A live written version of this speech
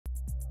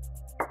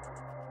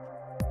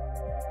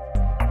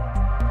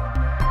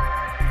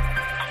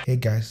Hey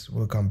guys,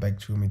 welcome back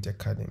to Meet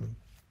Academy.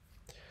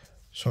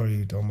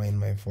 Sorry, don't mind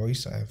my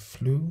voice, I have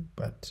flu,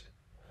 but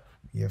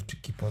we have to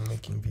keep on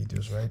making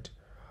videos, right?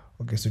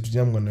 Okay, so today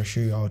I'm going to show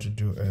you how to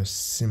do a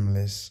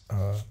seamless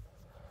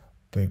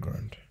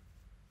background.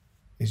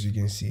 As you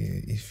can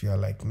see, if you're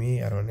like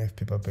me, I don't have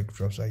paper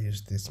backdrops. I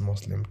use this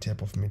Muslim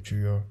type of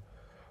material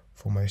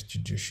for my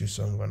studio shoot,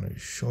 so I'm going to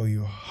show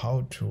you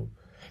how to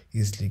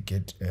easily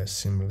get a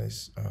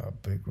seamless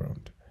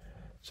background.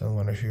 So I'm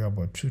going to show you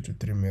about 2 to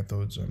 3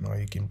 methods on how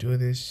you can do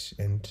this,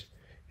 and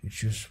you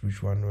choose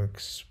which one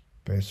works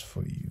best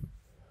for you.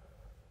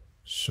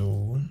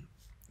 So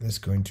let's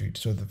go into it.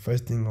 So the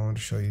first thing I want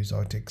to show you is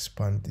how to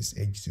expand these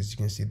edges. As you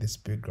can see, this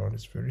background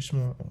is very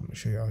small. I'm going to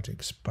show you how to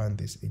expand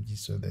these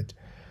edges so that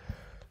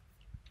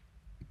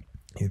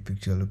your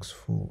picture looks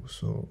full.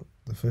 So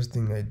the first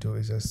thing I do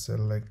is I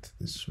select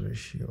this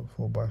ratio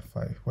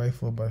 4:5. Why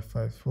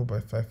 4:5?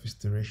 4:5 is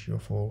the ratio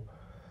for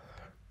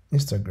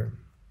Instagram.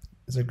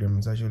 Instagram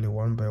is actually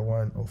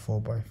 1:1 or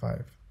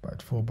 4:5, but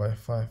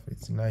 4:5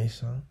 it's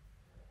nicer.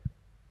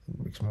 It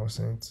makes more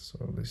sense.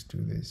 So let's do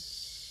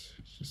this.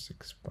 Just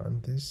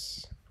expand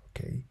this.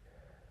 Okay.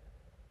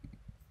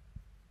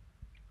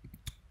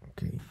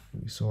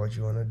 So what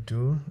you want to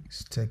do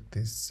is take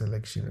this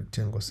selection,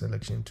 rectangle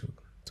selection tool.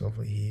 It's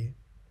over here,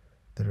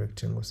 the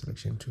rectangle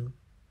selection tool.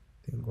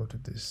 Then go to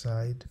this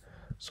side.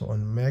 So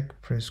on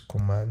Mac, press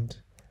Command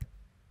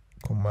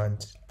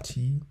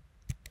T.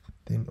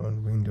 Then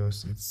on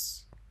Windows,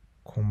 it's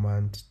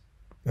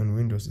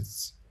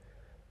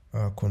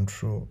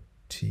Control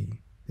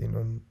T. Then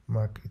on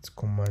Mac, it's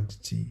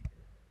Command T.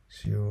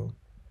 So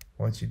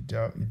once you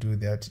do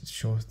that, it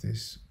shows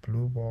this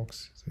blue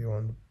box. So you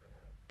want to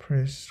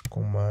press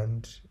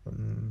Command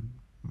on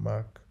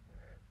Mac,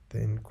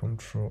 then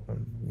Control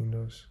on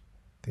Windows,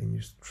 then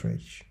you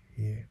stretch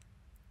here,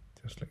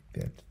 just like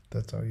that.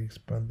 That's how you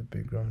expand the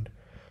background.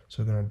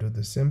 So we're gonna do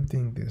the same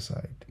thing this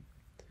side.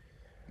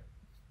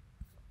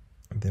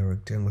 The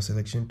rectangle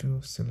selection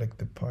tool, select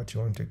the part you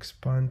want to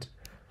expand,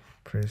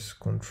 press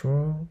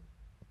Control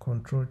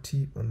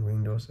T on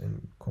Windows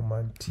and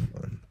Command T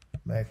on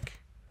Mac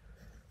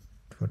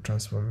for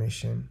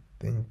transformation.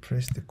 Then you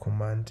press the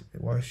command.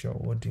 Whilst you're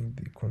holding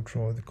the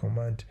control, the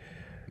command,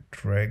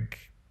 drag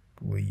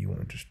where you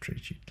want to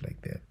stretch it,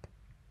 like that,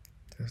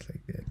 just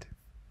like that.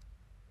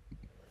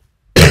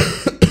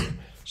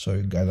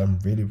 Sorry guys, I'm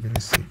really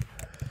sick,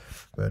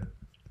 but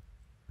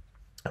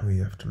we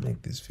have to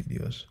make these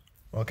videos.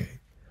 Okay,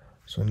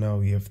 so now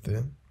we have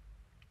the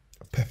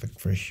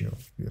perfect ratio.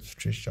 We have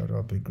stretched out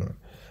our background.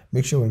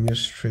 Make sure when you're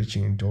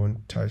stretching,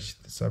 don't touch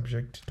the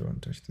subject,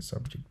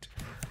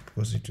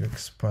 because it will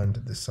expand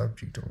the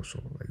subject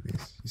also, like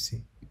this, you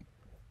see,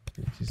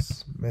 which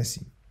is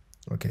messy.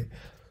 Okay,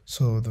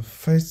 so the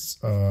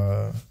first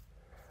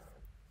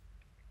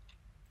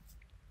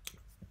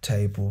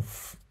type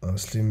of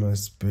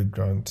seamless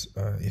background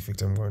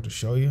effect I'm going to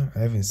show you, I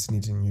haven't seen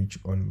it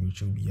on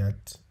YouTube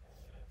yet.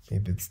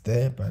 Maybe it's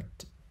there,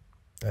 but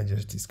I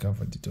just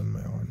discovered it on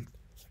my own.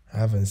 I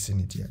haven't seen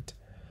it yet.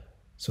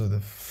 So the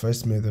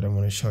first method I'm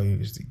going to show you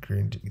is the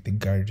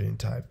gradient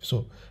type.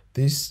 So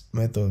these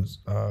methods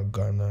are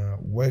gonna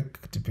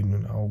work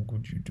depending on how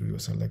good you do your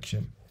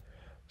selection.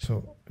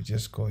 So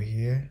just go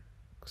here,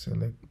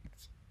 select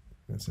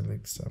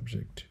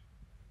subject.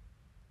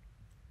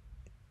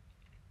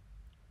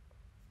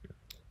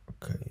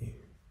 Okay,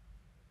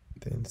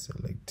 then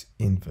select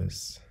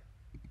inverse.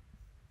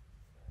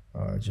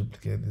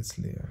 Duplicate this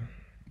layer.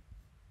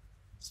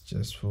 It's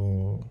just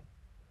for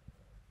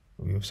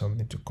we have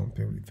something to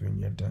compare with when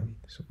you're done.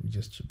 So we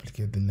just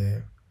duplicate the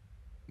layer,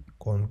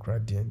 go on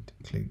gradient,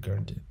 click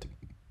gradient.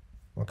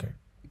 Okay,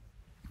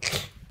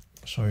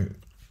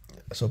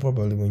 so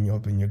probably when you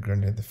open your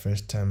gradient the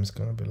first time, it's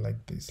gonna be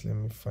like this. Let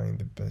me find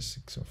the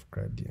basics of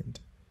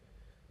gradient.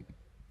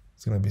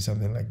 It's gonna be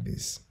something like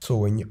this. So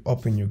when you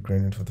open your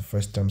gradient for the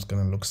first time, it's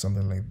gonna look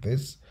something like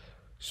this.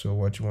 So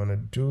what you want to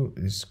do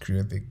is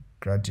create the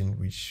gradient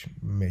which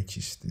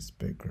matches this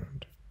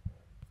background.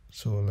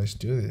 So let's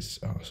do this.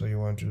 So you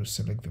want to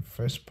select the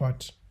first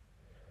part.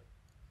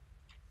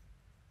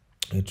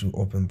 To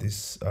open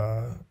this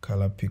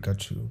color picker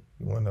tool,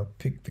 you want to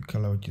pick the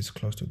color which is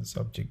close to the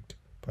subject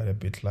but a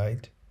bit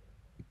light.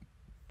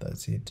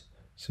 That's it.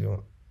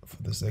 So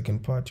for the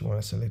second part, you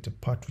want to select a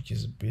part which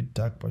is a bit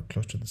dark but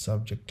close to the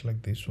subject,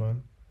 like this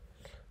one.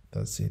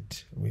 That's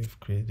it. We've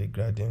created a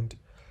gradient.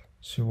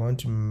 So you want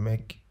to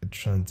make a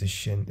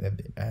transition at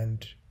the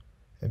end,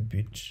 a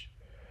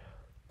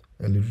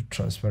little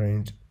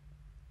transparent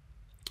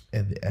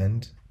at the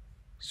end.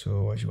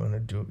 So what you want to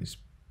do is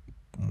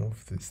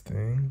move this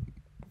thing,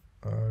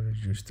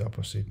 reduce the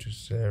opacity to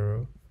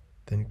 0,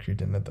 then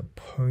create another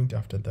point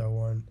after that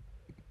one,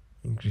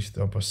 increase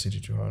the opacity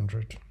to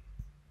 100,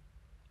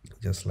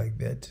 just like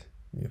that.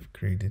 We have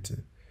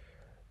created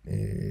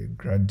a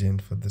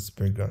gradient for this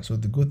background. So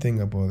the good thing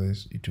about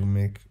this, it will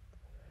make,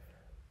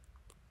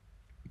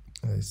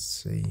 let's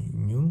say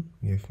new,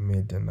 we have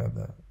made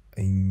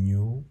a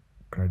new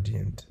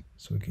gradient.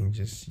 So we can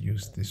just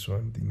use this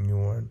one, the new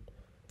one.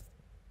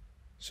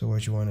 So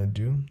what you want to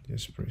do,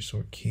 just press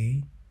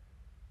OK,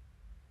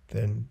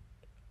 then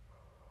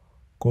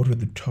go to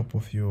the top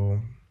of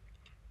your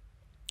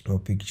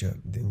picture,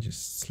 then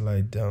just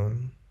slide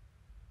down,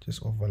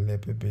 just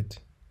overlap a bit.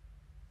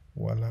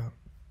 Voila,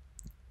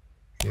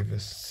 you have a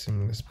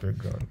seamless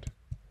background.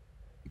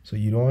 So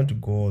you don't want to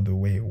go all the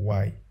way.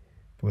 Why?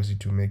 Because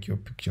it will make your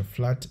picture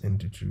flat and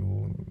it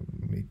will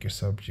make your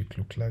subject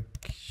look like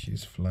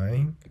she's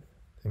flying.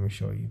 Let me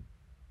show you.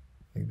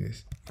 Like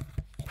this.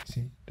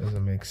 See,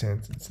 doesn't make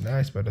sense. It's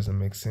nice, but doesn't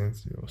make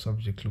sense. Your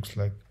subject looks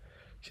like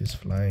she's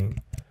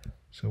flying.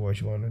 So what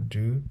you want to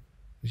do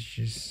is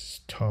just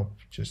stop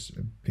just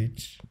a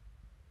bit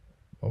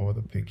over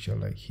the picture,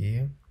 like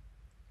here.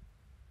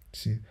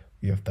 See,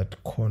 we have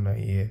that corner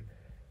here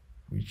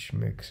which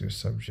makes your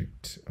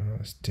subject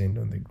stand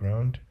on the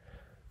ground.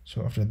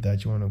 So after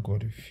that, you want to go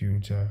to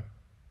filter,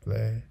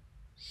 blur,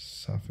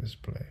 surface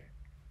blur.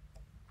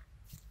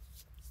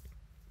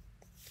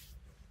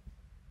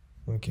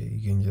 Okay,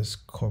 you can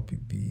just copy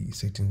the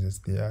settings as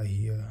they are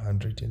here,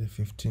 100 and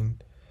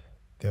 15.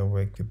 They'll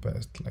work the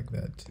best like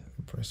that.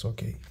 Press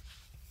OK.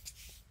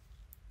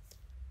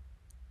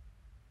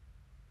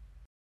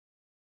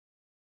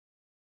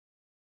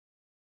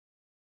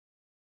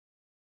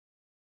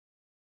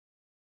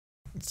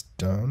 It's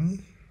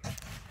done.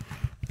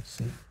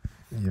 See,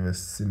 you have a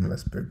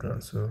seamless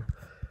background, so you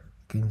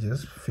can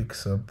just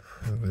fix up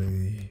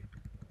the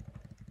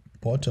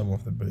bottom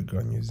of the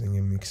background using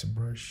a mixer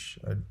brush.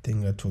 I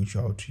think I told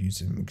you how to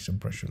use a mixer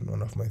brush in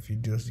one of my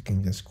videos. You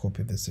can just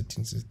copy the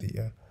settings as they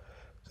are.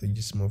 So you're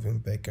just moving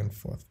back and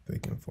forth,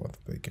 back and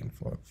forth, back and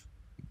forth,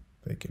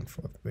 back and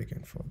forth, back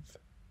and forth,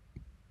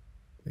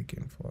 back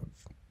and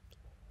forth.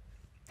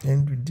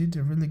 And we did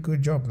a really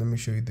good job. Let me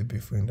show you the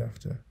before and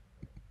after.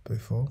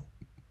 Before,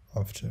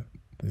 after,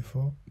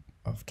 before,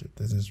 after.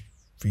 This is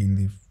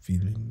really,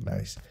 really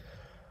nice.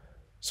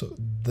 So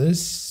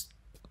this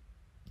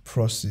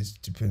process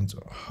depends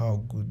on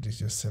how good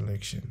is your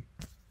selection.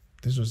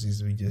 This was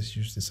easy. We just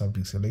used the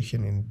subject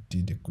selection and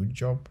did a good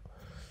job.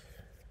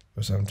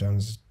 But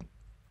sometimes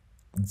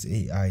it's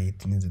AI,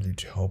 it needs a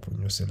little help on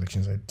your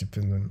selection. So it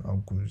depends on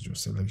how good is your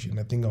selection.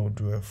 I think I'll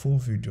do a full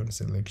video on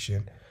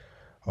selection,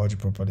 how to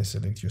properly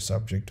select your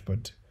subject,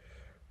 but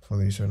for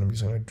this one, I'm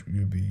just going to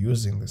you'll be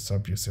using the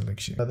subject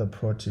selection. Another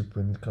pro tip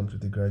when it comes to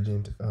the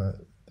gradient, the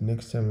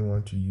next time you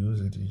want to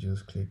use it, you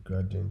just click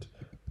gradient.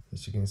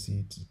 As you can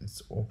see,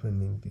 it's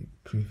opening the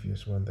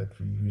previous one that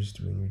we used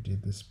when we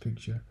did this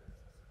picture.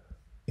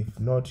 If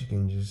not, you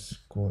can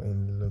just go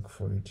and look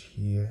for it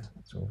here.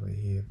 It's over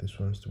here. This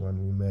one's the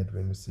one we made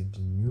when we said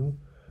new,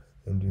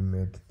 and we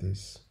made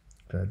this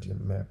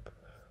gradient map.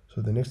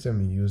 So the next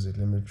time you use it,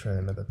 let me try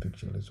another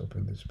picture. Let's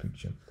open this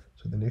picture.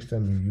 So the next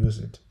time you use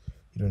it,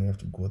 you don't have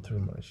to go through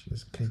much.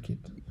 Just click it.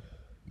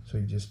 So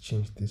you just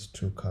change these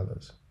two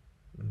colors.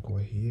 And go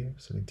here,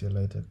 select a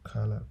lighter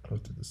color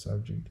close to the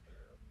subject.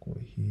 Go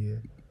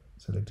here,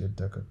 select a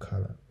darker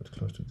color but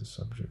close to the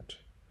subject.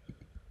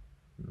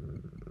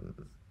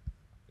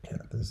 Yeah,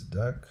 this is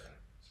dark.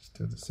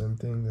 Still the same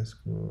thing. Let's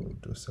go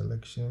to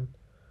selection,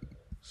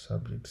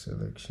 subject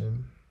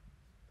selection.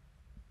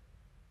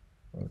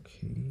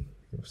 Okay,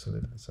 you've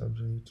selected the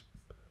subject.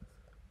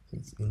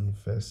 Let's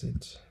inverse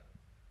it.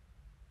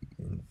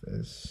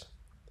 Inverse.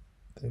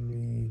 Then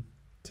we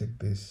take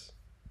this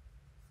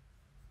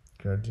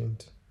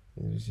gradient.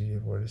 As you see,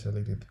 I've already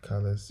selected the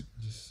colors.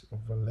 Just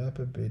overlap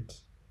a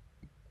bit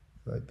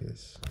like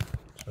this.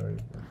 Sorry,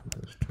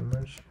 that was too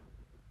much.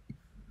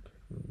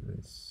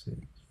 Let's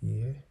see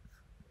here.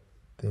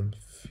 Then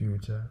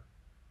filter,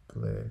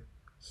 blur,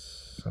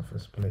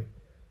 surface blur.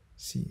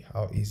 See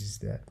how easy is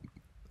that?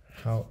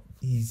 How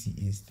easy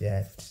is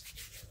that?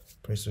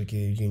 Press OK.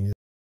 You can just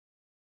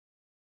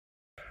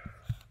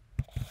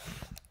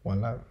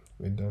voila,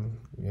 we're done.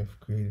 We have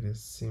created a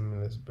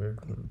seamless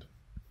background,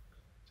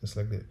 just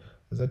like that.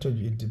 As I told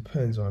you, it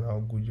depends on how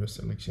good your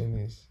selection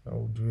is. I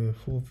will do a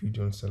full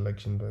video on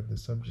selection, but the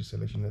subject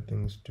selection, I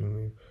think, is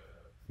doing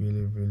a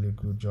really, really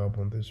good job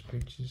on those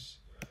pictures.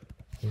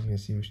 As you can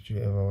see, we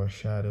still have our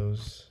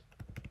shadows.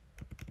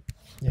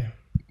 Yeah,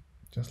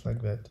 just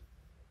like that.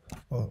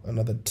 Oh,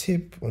 another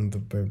tip on the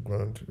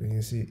background, you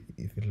can see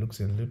if it looks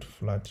a little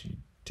flat, you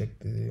take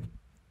the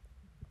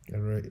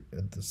array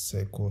at the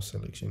circle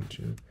selection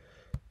tool.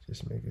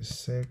 Just make a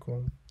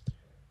circle,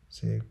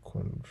 say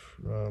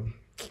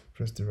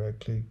press the right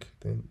click,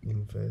 then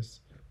inverse,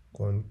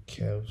 go on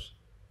curves,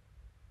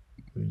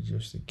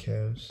 reduce the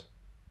curves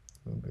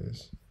like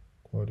this,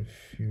 go to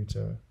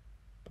filter,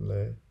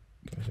 blur,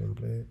 Gaussian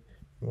blur.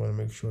 You want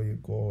to make sure you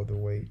go all the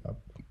way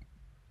up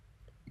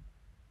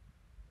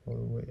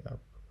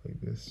like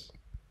this.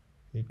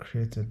 It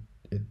creates a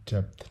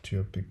depth to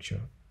your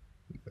picture,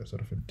 a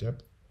sort of a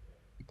depth.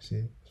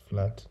 See,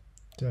 flat,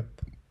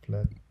 depth,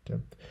 flat,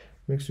 depth.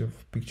 Makes your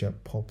picture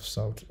pops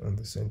out on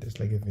the center. It's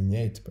like a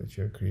vignette, but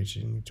you're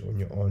creating it on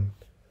your own.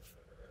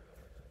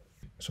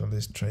 So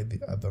let's try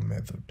the other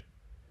method.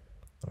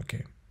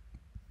 Okay,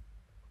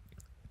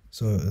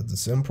 so the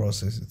same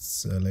process. It's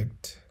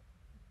select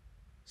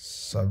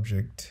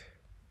subject,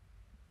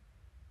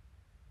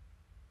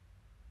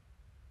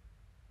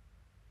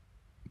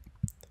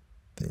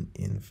 then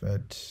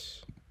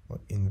invert or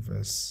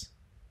inverse.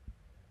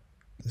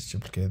 Let's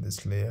duplicate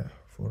this layer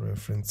for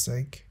reference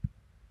sake.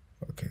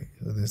 Okay,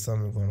 so this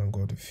time we're gonna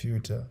go to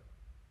filter,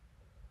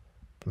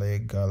 play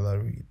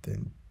gallery,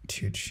 then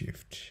tilt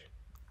shift.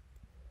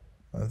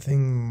 I think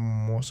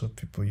most of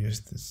people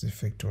use this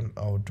effect on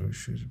outdoor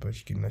shoots, but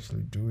you can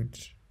actually do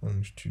it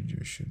on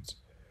studio shoots.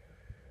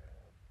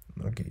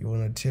 Okay, you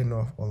want to turn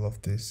off all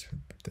of this.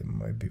 They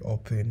might be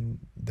open,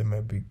 they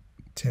might be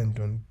turned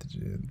on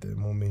the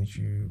moment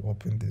you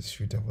open this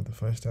filter for the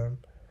first time.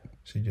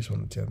 So you just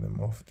want to turn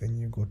them off. Then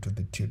you go to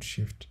the tilt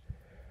shift,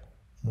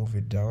 move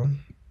it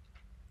down.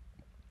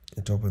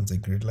 It opens a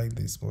grid like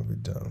this, move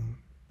it down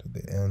to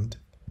the end,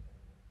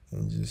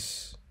 and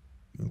just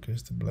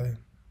increase the blur.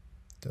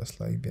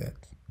 Just like that.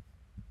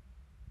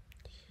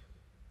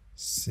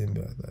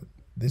 Simple as that.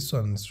 This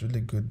one is really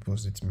good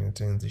because it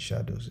maintains the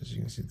shadows. As you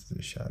can see,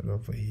 the shadow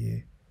over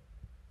here,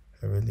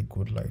 a really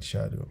good light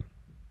shadow.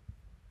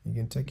 You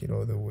can take it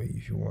all the way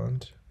if you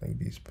want, like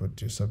this,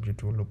 but your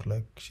subject will look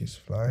like she's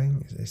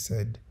flying, as I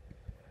said.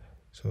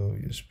 So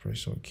just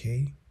press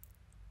OK.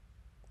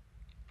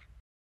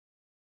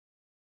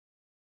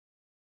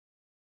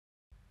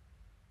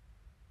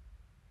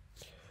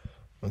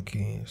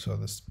 Okay, so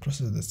this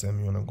process is the same.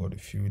 You want to go to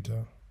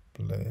filter,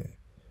 blur,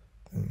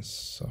 then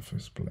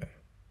surface blur.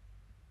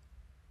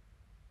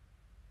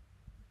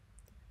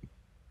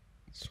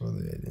 So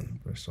then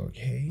press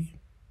OK.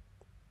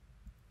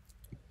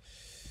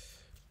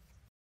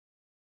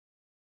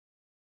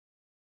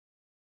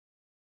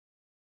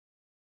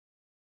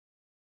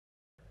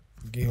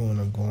 Okay, you want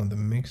to go on the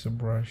mixer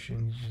brush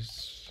and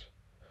just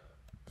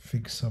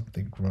fix up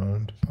the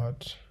ground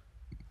part.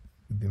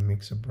 The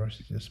mixer brush,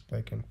 just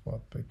back and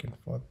forth, back and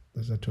forth.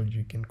 As I told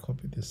you, you can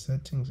copy the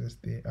settings as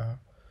they are.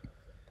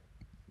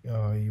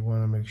 You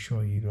want to make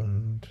sure you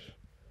don't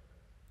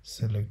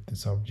select the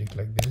subject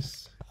like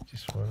this.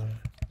 Just want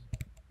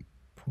to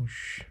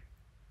push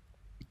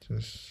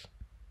just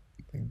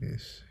like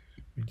this.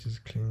 We're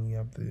just cleaning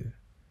up the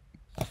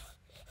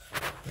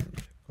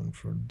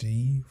Control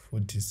D for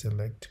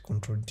deselect,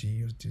 Control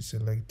D for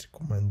deselect,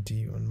 Command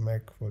D on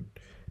Mac for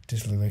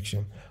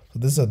deselection. So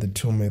these are the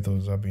two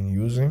methods I've been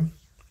using.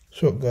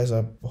 So guys,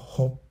 I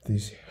hope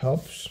this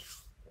helps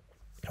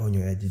when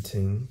you're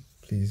editing.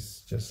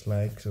 Please just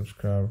like,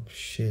 subscribe,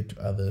 share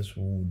to others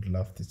who would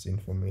love this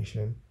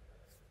information,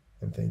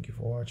 and thank you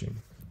for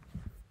watching.